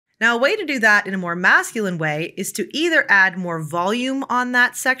Now, a way to do that in a more masculine way is to either add more volume on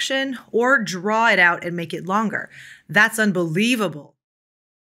that section or draw it out and make it longer. That's unbelievable.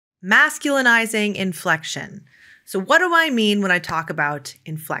 Masculinizing inflection. So what do I mean when I talk about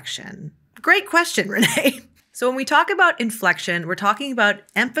inflection? Great question, Renee. So when we talk about inflection, we're talking about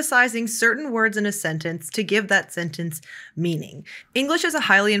emphasizing certain words in a sentence to give that sentence meaning. English is a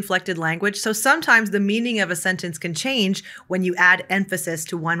highly inflected language, so sometimes the meaning of a sentence can change when you add emphasis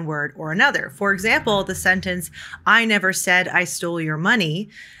to one word or another. For example, the sentence, "I never said I stole your money,"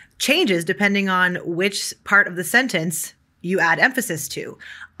 changes depending on which part of the sentence you add emphasis to.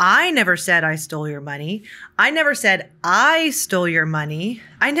 I never said I stole your money. I never said I stole your money.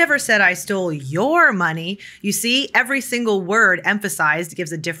 I never said I stole your money. You see, every single word emphasized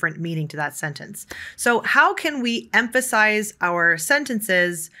gives a different meaning to that sentence. So how can we emphasize our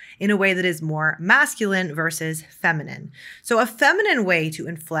sentences in a way that is more masculine versus feminine? So a feminine way to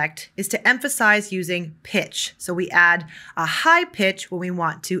inflect is to emphasize using pitch. So we add a high pitch when we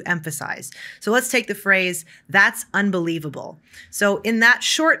want to emphasize. So let's take the phrase, "That's unbelievable." So in that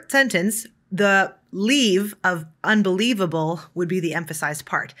short sentence, the leave of unbelievable would be the emphasized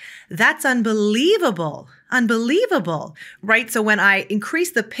part. That's unbelievable. Unbelievable, right? So when I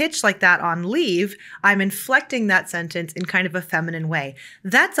increase the pitch like that on leave, I'm inflecting that sentence in kind of a feminine way.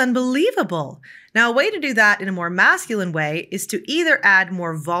 That's unbelievable. Now, a way to do that in a more masculine way is to either add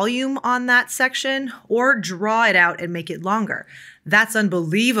more volume on that section or draw it out and make it longer. That's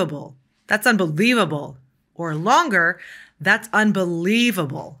unbelievable. That's unbelievable. Or longer, that's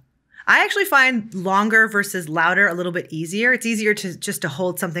unbelievable. I actually find longer versus louder a little bit easier. It's easier to just to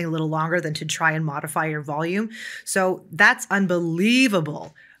hold something a little longer than to try and modify your volume. So that's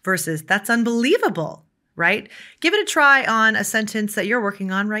unbelievable versus that's unbelievable, right? Give it a try on a sentence that you're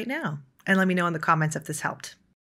working on right now. And let me know in the comments if this helped.